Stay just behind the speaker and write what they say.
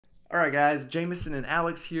Alright guys, Jameson and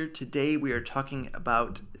Alex here. Today we are talking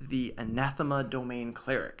about the Anathema Domain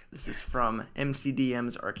Cleric. This is from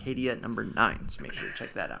MCDM's Arcadia number 9, so make sure to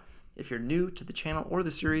check that out. If you're new to the channel or the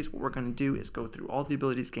series, what we're going to do is go through all the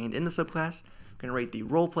abilities gained in the subclass. We're going to rate the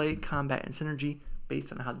roleplay, combat, and synergy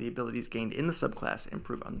based on how the abilities gained in the subclass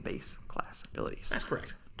improve on the base class abilities. That's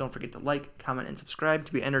correct. Don't forget to like, comment, and subscribe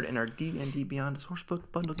to be entered in our D&D Beyond Sourcebook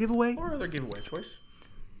bundle giveaway. Or other giveaway choice.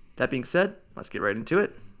 That being said, let's get right into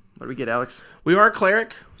it. What do we get, Alex? We are a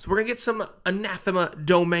cleric, so we're going to get some Anathema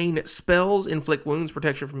Domain spells. Inflict wounds,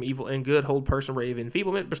 protection from evil and good, hold person, brave,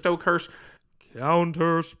 enfeeblement, bestow curse,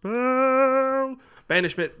 counter spell,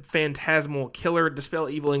 banishment, phantasmal killer, dispel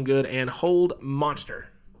evil and good, and hold monster.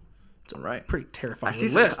 It's all right. Pretty terrifying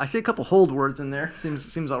list. I see a couple hold words in there.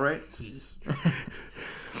 Seems all right.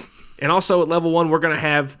 And also at level 1, we're going to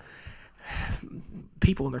have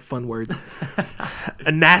people and their fun words.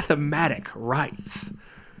 Anathematic rites.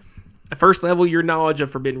 At first level, your knowledge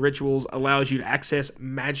of forbidden rituals allows you to access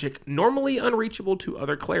magic normally unreachable to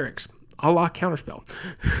other clerics, a la Counterspell.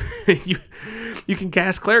 You can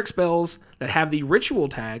cast cleric spells that have the ritual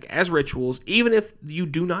tag as rituals, even if you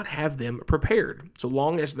do not have them prepared. So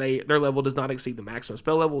long as their level does not exceed the maximum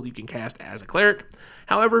spell level you can cast as a cleric.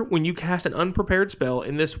 However, when you cast an unprepared spell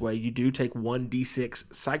in this way, you do take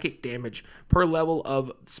 1d6 psychic damage per level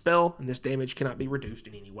of spell, and this damage cannot be reduced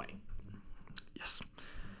in any way. Yes.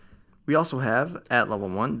 We also have, at level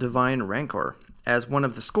 1, Divine Rancor. As one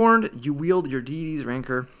of the Scorned, you wield your deity's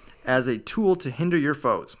rancor as a tool to hinder your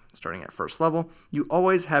foes. Starting at first level, you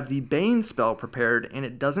always have the Bane spell prepared, and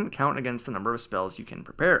it doesn't count against the number of spells you can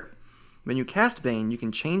prepare. When you cast Bane, you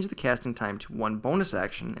can change the casting time to 1 bonus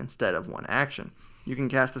action instead of 1 action. You can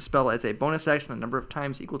cast the spell as a bonus action a number of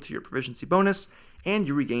times equal to your proficiency bonus, and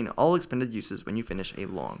you regain all expended uses when you finish a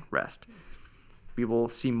long rest. We will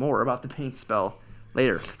see more about the Bane spell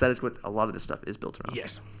later, because that is what a lot of this stuff is built around.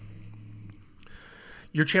 Yes.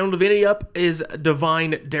 Your Channel Divinity up is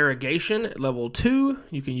Divine Derogation. At level 2,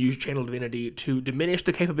 you can use Channel Divinity to diminish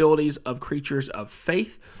the capabilities of creatures of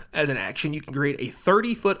faith. As an action, you can create a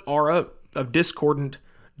 30-foot aura of discordant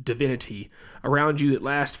divinity around you that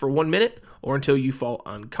lasts for 1 minute or until you fall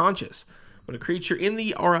unconscious. When a creature in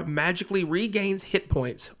the aura magically regains hit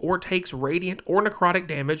points or takes radiant or necrotic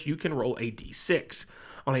damage, you can roll a d6.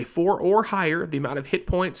 On a 4 or higher, the amount of hit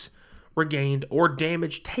points regained or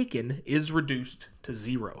damage taken is reduced to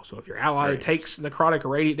 0. So if your ally takes necrotic or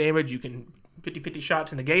radiant damage, you can 50-50 shot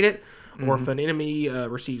to negate it. Or if an enemy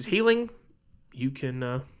receives healing, you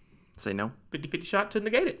can say no. 50-50 shot to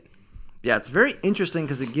negate it. Yeah, it's very interesting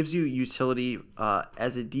because it gives you utility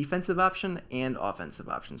as a defensive option and offensive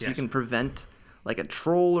option. So you can prevent like a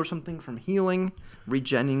troll or something from healing,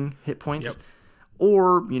 regenning hit points. Yep.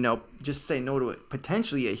 Or, just say no to it.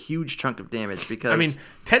 Potentially a huge chunk of damage because... I mean,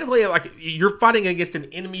 technically, like, you're fighting against an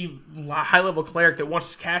enemy high-level cleric that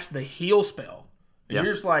wants to cast the heal spell. And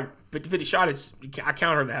you're just like, 50-50 shot, I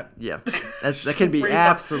counter that. Yeah. That can be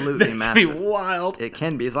absolutely massive. That can be wild. It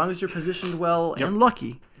can be, as long as you're positioned well and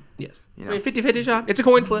lucky. Yes. I mean, 50-50 shot. It's a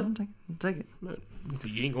coin flip. I'll take it.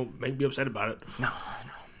 You ain't going to make me upset about it. No.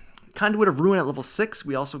 Conduit of Ruin at level 6,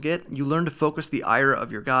 we also get, you learn to focus the ire of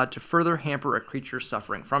your god to further hamper a creature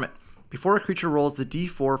suffering from it. Before a creature rolls the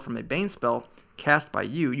d4 from a Bane spell cast by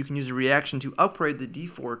you, you can use a reaction to upgrade the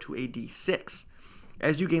d4 to a d6.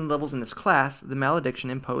 As you gain levels in this class, the malediction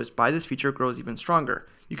imposed by this feature grows even stronger.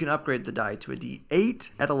 You can upgrade the die to a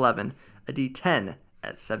d8 at 11, a d10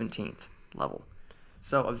 at 17th level.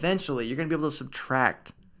 So eventually, you're going to be able to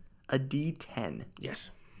subtract a d10.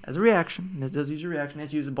 Yes. As a reaction, and it does use a reaction, you have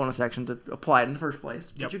to use a bonus action to apply it in the first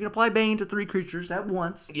place. But you can apply Bane to 3 creatures at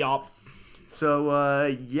once. Yup. So,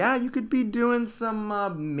 you could be doing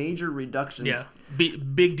some major reductions. Yeah,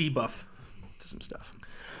 big debuff to some stuff.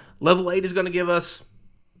 Level 8 is going to give us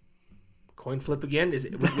coin flip again. Is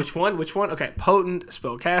it which one? Which one? Okay, potent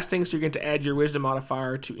spell casting. So you're going to add your wisdom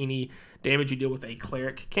modifier to any damage you deal with a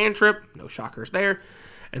cleric cantrip. No shockers there.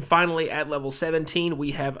 And finally, at level 17,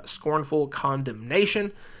 we have Scornful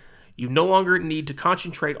Condemnation. You no longer need to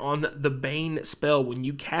concentrate on the Bane spell. When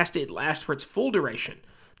you cast it, it lasts for its full duration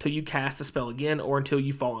till you cast the spell again or until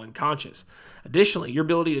you fall unconscious. Additionally, your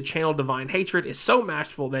ability to channel Divine Hatred is so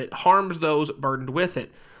masterful that it harms those burdened with it.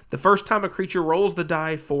 The first time a creature rolls the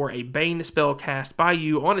die for a Bane spell cast by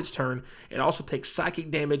you on its turn, it also takes psychic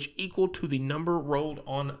damage equal to the number rolled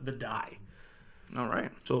on the die. All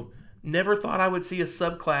right. So... never thought I would see a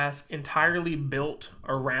subclass entirely built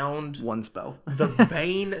around one spell. The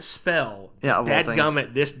Bane spell. Yeah,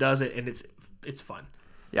 Dadgummit, this does it, and it's fun.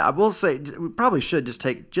 Yeah, I will say we probably should just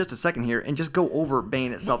take just a second here and just go over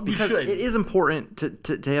Bane itself because it is important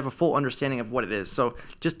to have a full understanding of what it is. So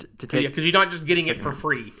just to take because you're not just getting it for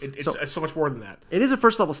free. It's so much more than that. It is a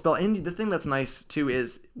first level spell, and the thing that's nice too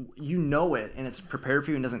is you know it and it's prepared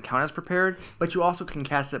for you and doesn't count as prepared, but you also can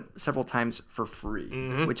cast it several times for free,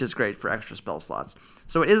 which is great for extra spell slots.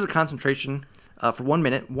 So it is a concentration for 1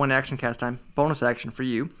 minute, 1 action cast time, bonus action for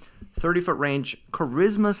you, 30-foot range,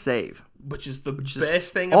 charisma save. Which is the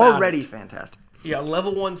best thing about already fantastic. Yeah, a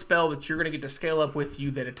level 1 spell that you're going to get to scale up with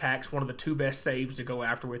you that attacks one of the 2 best saves to go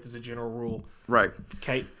after with as a general rule. Right.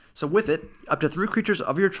 Okay. So with it, up to 3 creatures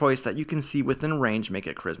of your choice that you can see within range make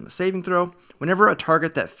a charisma saving throw. Whenever a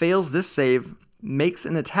target that fails this save makes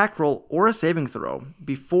an attack roll or a saving throw,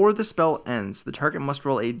 before the spell ends, the target must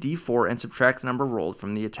roll a d4 and subtract the number rolled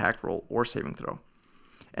from the attack roll or saving throw.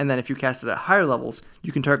 And then if you cast it at higher levels,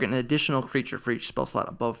 you can target an additional creature for each spell slot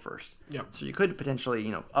above first. Yep. So you could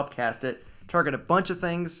potentially, upcast it, target a bunch of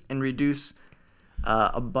things, and reduce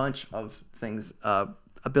a bunch of things,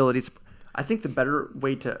 abilities. I think the better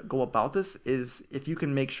way to go about this is if you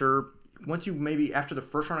can make sure, once you maybe after the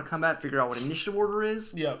first round of combat, figure out what initiative order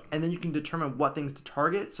is, and then you can determine what things to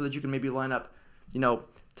target so that you can maybe line up,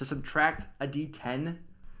 to subtract a d10,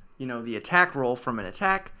 the attack roll from an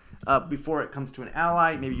attack, before it comes to an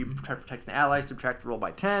ally. Maybe you try to protect an ally, subtract the roll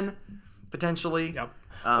by 10, potentially. Yep.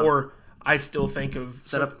 Or I still think of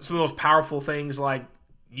some of the most powerful things, like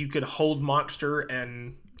you could hold monster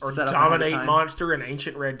or dominate monster and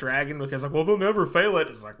Ancient Red Dragon, because they'll never fail it.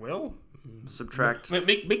 It's subtract.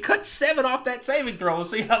 We cut 7 off that saving throw. We'll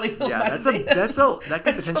see how they feel. Yeah, that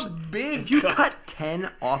could potentially. Big. If you cut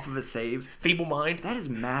 10 off of a save, Feeble Mind, that is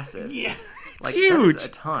massive. Yeah, it's huge. That is a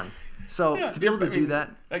ton. So to be able to do that,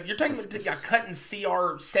 you're talking about cutting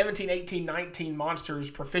CR 17, 18, 19 monsters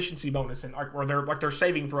proficiency bonus or their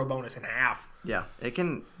saving throw bonus in half. Yeah, it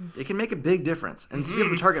can make a big difference, and to be able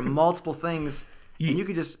to target multiple things, and you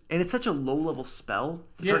could and it's such a low level spell.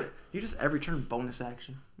 You just every turn bonus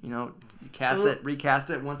action. You cast it, recast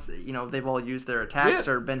it once they've all used their attacks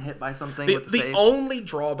or been hit by something with the save. The only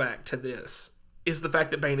drawback to this is the fact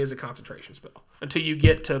that Bane is a concentration spell. Until you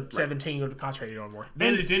get to 17, you have to concentrate on more.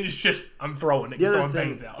 Then it's just, I'm throwing it. The other throwing thing,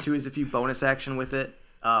 Banes out. too, is if you bonus action with it,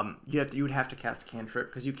 you would have to cast a cantrip,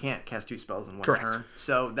 because you can't cast 2 spells in one turn.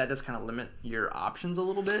 So that does kind of limit your options a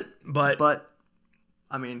little bit. But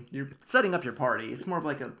I mean, you're setting up your party. It's more of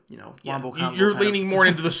like a, wombo combo. You're leaning more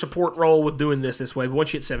into the support role with doing this way. But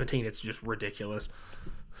once you hit 17, it's just ridiculous.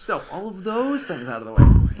 So all of those things out of the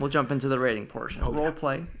way, we'll jump into the rating portion.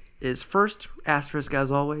 Roleplay is first, asterisk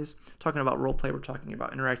as always. Talking about roleplay, we're talking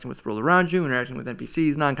about interacting with the world around you, interacting with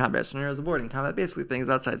NPCs, non-combat scenarios, avoiding combat, basically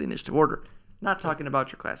things outside the initiative order. Not talking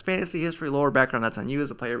about your class fantasy, history, lore, background. That's on you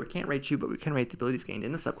as a player. We can't rate you, but we can rate the abilities gained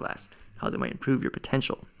in the subclass, how they might improve your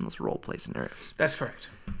potential in those roleplay scenarios. That's correct.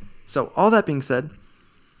 So all that being said,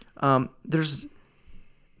 there's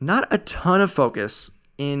not a ton of focus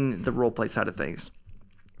in the roleplay side of things.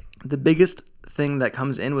 The biggest thing that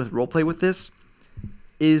comes in with roleplay with this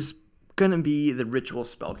is going to be the ritual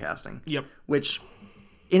spell casting. Yep. Which,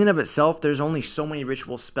 in and of itself, there's only so many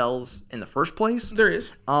ritual spells in the first place. There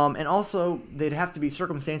is. And also, they'd have to be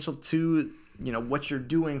circumstantial to, what you're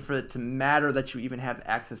doing for it to matter that you even have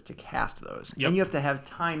access to cast those. Yep. And you have to have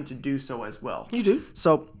time to do so as well. You do.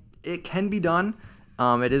 So, it can be done.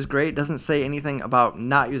 It is great. It doesn't say anything about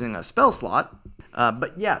not using a spell slot.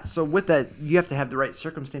 But yeah, so with that, you have to have the right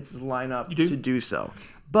circumstances line up to do so.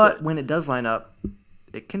 But when it does line up,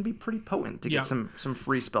 it can be pretty potent to get some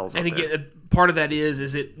free spells. And again, part of that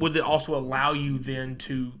is it would also allow you then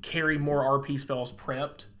to carry more RP spells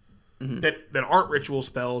prepped that aren't ritual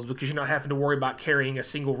spells, because you're not having to worry about carrying a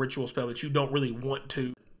single ritual spell that you don't really want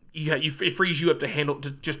to. It frees you up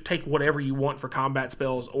to just take whatever you want for combat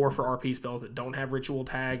spells or for RP spells that don't have ritual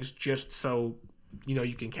tags, just so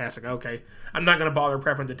you can cast okay, I'm not going to bother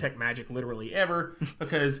prepping Detect Magic literally ever,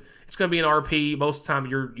 because it's going to be an RP. Most of the time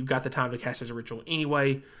you've got the time to cast as a ritual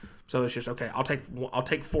anyway. So it's just, okay, I'll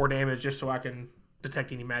take 4 damage just so I can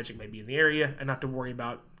detect any magic maybe in the area and not have to worry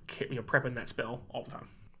about prepping that spell all the time.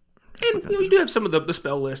 And you do have some of the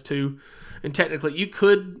spell list too. And technically you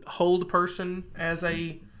could hold a person as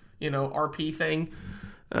a RP thing.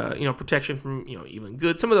 Protection from even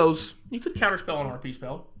good. Some of those you could counterspell an RP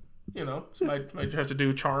spell. Somebody tries to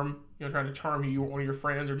do charm, trying to charm you or one of your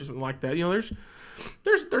friends or just something like that.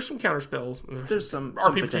 There's some counter spells. There's some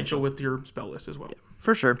RP potential with your spell list as well. Yeah,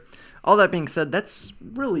 for sure. All that being said, that's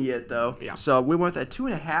really it though. Yeah. So we went with a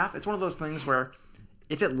 2.5. It's one of those things where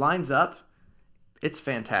if it lines up, it's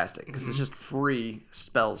fantastic because it's just free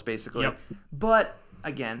spells basically. Yep. But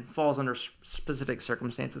again, falls under specific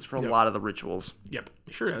circumstances for a lot of the rituals. Yep,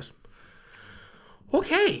 it sure does.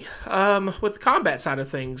 Okay, with the combat side of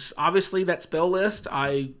things, obviously that spell list,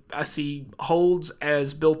 I see holds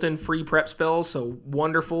as built-in free prep spells, so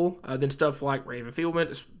wonderful. Then stuff like Raven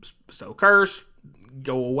Fieldment, Bestow Curse,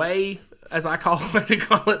 Go Away, as I like to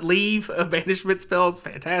call it, Leave, banishment spells,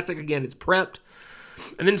 fantastic. Again, it's prepped.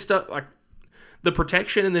 And then stuff like the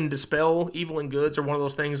Protection and then Dispel Evil and Goods are one of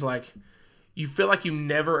those things like, you feel like you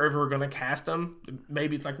never ever going to cast them.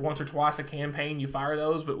 Maybe it's like once or twice a campaign you fire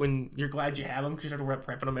those, but when you're glad you have them because you don't have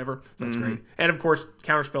to prepping them ever. So that's great. And of course,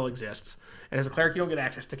 Counterspell exists. And as a cleric, you don't get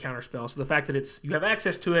access to Counterspell. So the fact that you have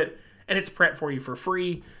access to it and it's prepped for you for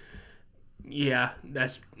free, yeah,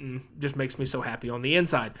 that's just makes me so happy on the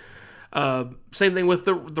inside. Same thing with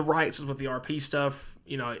the rights as with the RP stuff.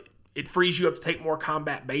 You know, it frees you up to take more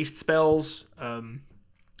combat-based spells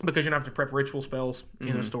because you don't have to prep ritual spells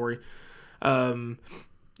in a story.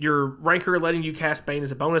 Your Ranker letting you cast Bane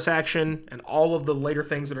as a bonus action, and all of the later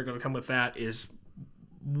things that are going to come with that is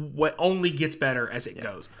what only gets better as it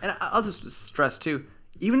goes. And I'll just stress too,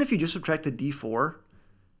 even if you just subtract a D4,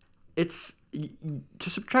 it's to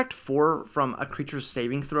subtract 4 from a creature's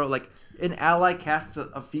saving throw. Like an ally casts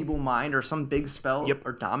a Feeble Mind or some big spell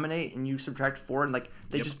or Dominate, and you subtract 4, and like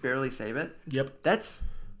they just barely save it.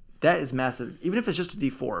 That is massive. Even if it's just a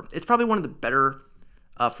D4, it's probably one of the better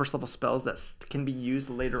first level spells that can be used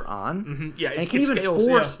later on. Yeah, it can even scales,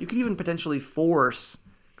 force. You could even potentially force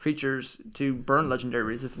creatures to burn legendary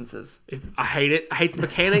resistances. I hate it. I hate the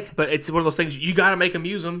mechanic, but it's one of those things you got to make them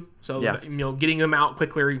use them. So you know, getting them out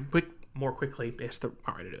more quickly is the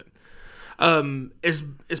right way to do it. As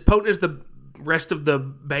potent as the rest of the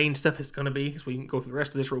Bane stuff is going to be, so we can go through the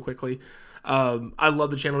rest of this real quickly. I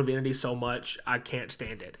love the Channel Divinity so much, I can't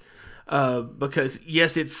stand it. Because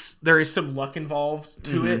yes, there is some luck involved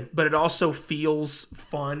to it, but it also feels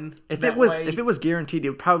fun. If it was guaranteed, it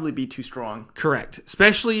would probably be too strong. Correct.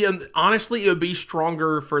 Especially, and honestly, it would be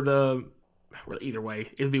stronger for the. Well, either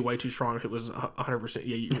way, it would be way too strong if it was 100%.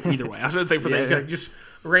 Yeah, either way. I was going to think for that, like, just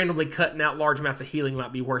randomly cutting out large amounts of healing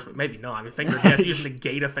might be worse, but maybe not. I mean, Finger Death, you just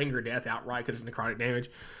negate a Finger Death outright because it's necrotic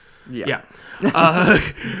damage. Yeah.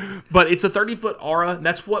 But it's a 30-foot aura. And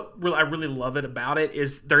that's what I really love it about it,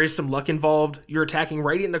 is there is some luck involved. You're attacking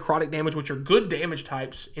radiant necrotic damage, which are good damage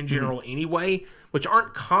types in general anyway, which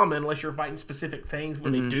aren't common unless you're fighting specific things.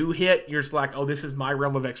 When they do hit, you're just like, oh, this is my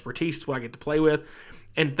realm of expertise. It's what I get to play with.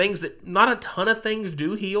 And things that, not a ton of things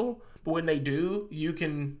do heal, but when they do, you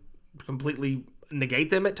can completely negate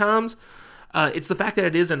them at times. It's the fact that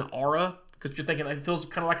it is an aura, because you're thinking it feels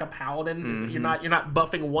kind of like a paladin. You're not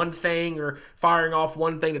buffing one thing or firing off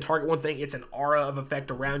one thing to target one thing. It's an aura of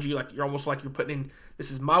effect around you. Like you're almost like you're putting in,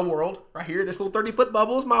 this is my world right here. This little 30-foot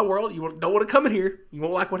bubble is my world. You don't want to come in here. You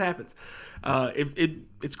won't like what happens.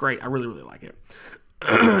 It's great. I really, really like it.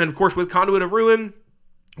 And of course, with Conduit of Ruin,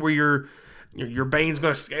 where your Bane's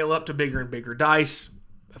going to scale up to bigger and bigger dice.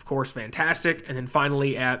 Of course, fantastic. And then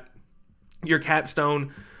finally at your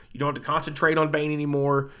capstone, you don't have to concentrate on Bane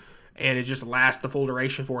anymore, and it just lasts the full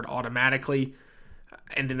duration for it automatically.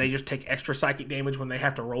 And then they just take extra psychic damage when they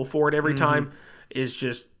have to roll for it every time. Is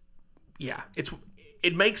just,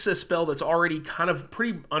 it makes a spell that's already kind of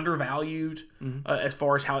pretty undervalued as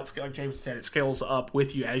far as how it's, like James said, it scales up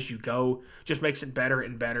with you as you go. Just makes it better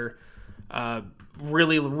and better.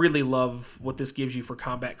 Really, really love what this gives you for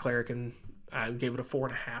Combat Cleric, and I gave it a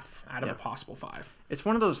 4.5 out of a possible 5. It's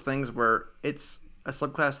one of those things where it's a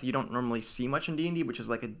subclass that you don't normally see much in D&D, which is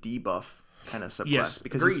like a debuff kind of subclass,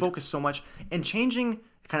 because you focus so much. And kind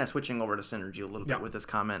of switching over to Synergy a little bit with this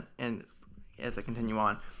comment, and as I continue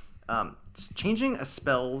on, changing a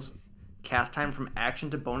spell's cast time from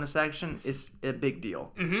action to bonus action is a big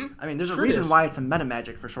deal. I mean, there's a reason why it's a meta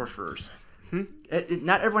magic for sorcerers.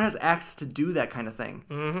 Not everyone has access to do that kind of thing.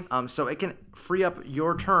 So it can free up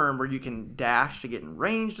your turn where you can dash to get in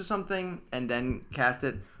range to something and then cast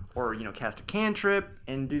it, or cast a cantrip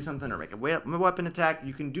and do something, or make a weapon attack.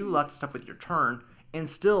 You can do lots of stuff with your turn and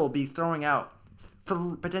still be throwing out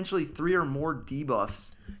potentially 3 or more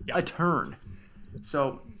debuffs a turn.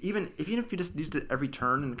 So even if you just used it every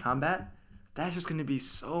turn in combat, that's just going to be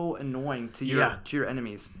so annoying to your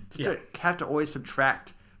enemies. To have to always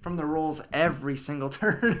subtract from the rolls every single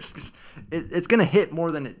turn. It's going to hit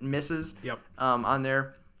more than it misses on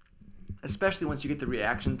there, especially once you get the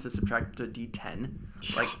reaction to subtract to D10.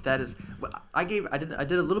 Like that is, I did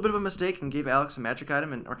a little bit of a mistake and gave Alex a magic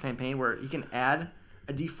item in our campaign where he can add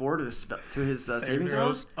a D4 to his saving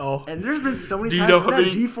throws. Oh, and there's been so many times that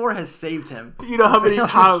D4 has saved him. Do you know how many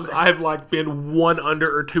times I've been 1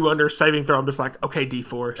 under or 2 under saving throw? I'm just like, okay,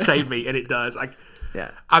 D4, save me, and it does.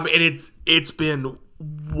 I mean, it's been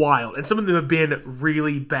wild, and some of them have been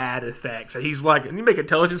really bad effects. And he's like, and you make an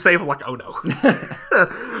intelligence save, I'm like, oh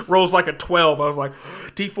no. Rolls like a 12. I was like,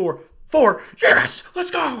 D4, 4, yes,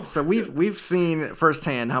 let's go. So we've seen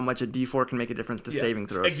firsthand how much a D4 can make a difference to saving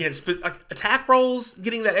throws. Again, like attack rolls,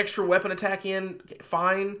 getting that extra weapon attack in,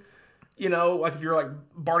 fine. You know, like if you're like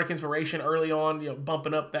Bardic Inspiration early on, you know,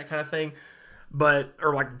 bumping up that kind of thing. But,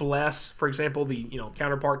 or like Bless, for example, the, you know,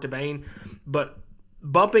 counterpart to Bane. But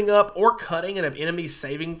bumping up or cutting an enemy's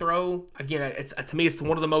saving throw, again, it's, to me, it's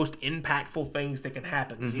one of the most impactful things that can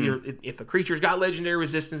happen. Either, if a creature's got legendary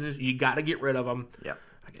resistances, you got to get rid of them. Yeah.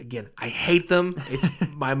 Again, I hate them. It's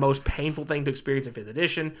my most painful thing to experience in 5th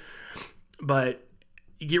edition. But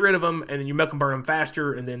you get rid of them, and then you milk and burn them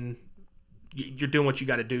faster, and then you're doing what you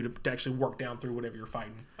got to do to actually work down through whatever you're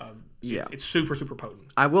fighting. It's super, super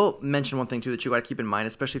potent. I will mention one thing, too, that you got to keep in mind,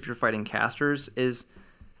 especially if you're fighting casters, is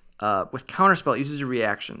with Counterspell, it uses a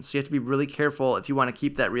reaction. So you have to be really careful if you want to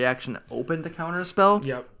keep that reaction open to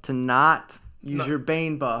Counterspell, to not use your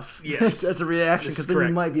Bane buff as a reaction, because then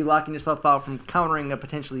you might be locking yourself out from countering a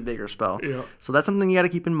potentially bigger spell. So that's something you got to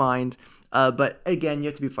keep in mind. But again, you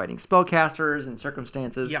have to be fighting spellcasters and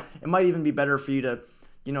circumstances. It might even be better for you to,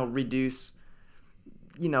 you know, reduce,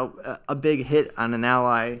 you know, a big hit on an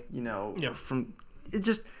ally, you know, from it.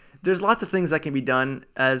 Just, there's lots of things that can be done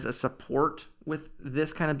as a support with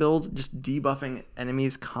this kind of build. Just debuffing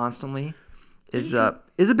enemies constantly is a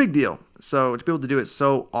big deal. So to be able to do it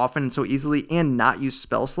so often and so easily and not use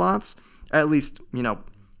spell slots, at least, you know,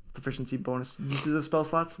 proficiency bonus uses of spell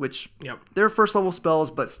slots, which they're first level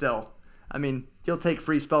spells, but still, I mean, you'll take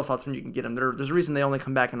free spell slots when you can get them. There's a reason they only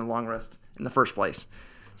come back in the long rest in the first place.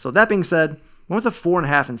 So that being said, went with a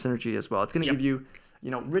 4.5 in synergy as well. It's going to give you,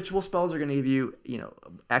 you know, ritual spells are going to give you, you know,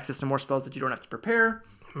 access to more spells that you don't have to prepare.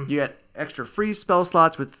 You get extra free spell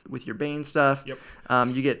slots with your Bane stuff.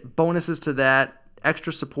 You get bonuses to that,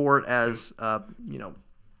 extra support as, you know,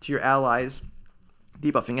 to your allies,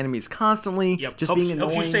 debuffing enemies constantly. Just being annoying.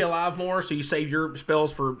 Helps you stay alive more, so you save your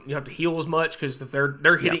spells for, you have to heal as much, because if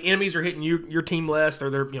they're hitting enemies are hitting your team less, or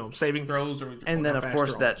they're, you know, saving throws, or and then of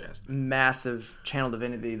course that massive channel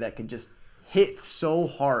divinity that could just hit so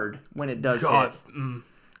hard when it does hit.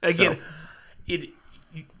 Again,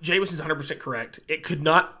 Jameson's 100% correct. It could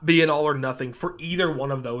not be an all or nothing for either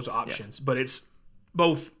one of those options, but it's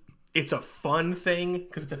both. It's a fun thing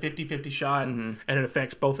because it's a 50-50 shot, and it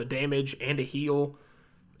affects both a damage and a heal.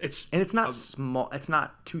 It's not small. It's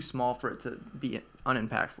not too small for it to be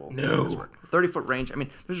unimpactful. No, 30-foot range. I mean,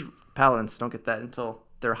 there's paladins don't get that until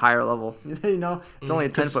they're higher level. You know, it's only a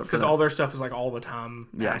 10-foot because all their stuff is like all the time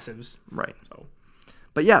massives. Right. So.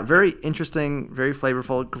 But yeah, very interesting, very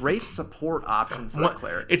flavorful, great support option for a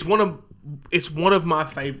cleric. It's one of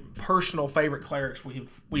my personal favorite clerics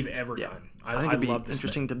we've ever done. I think it'd be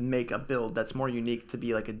interesting to make a build that's more unique to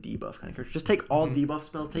be like a debuff kind of character. Just take all debuff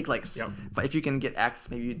spells. Take like if you can get access,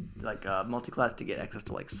 maybe like multi-class to get access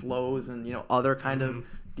to like slows and, you know, other kind of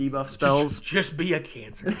debuff spells. Just be a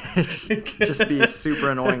cancer. just be super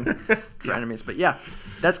annoying for enemies. But yeah,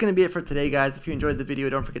 that's going to be it for today, guys. If you enjoyed the video,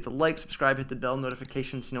 don't forget to like, subscribe, hit the bell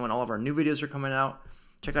notifications to know when all of our new videos are coming out.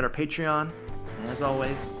 Check out our Patreon. And as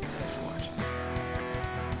always, thanks for watching.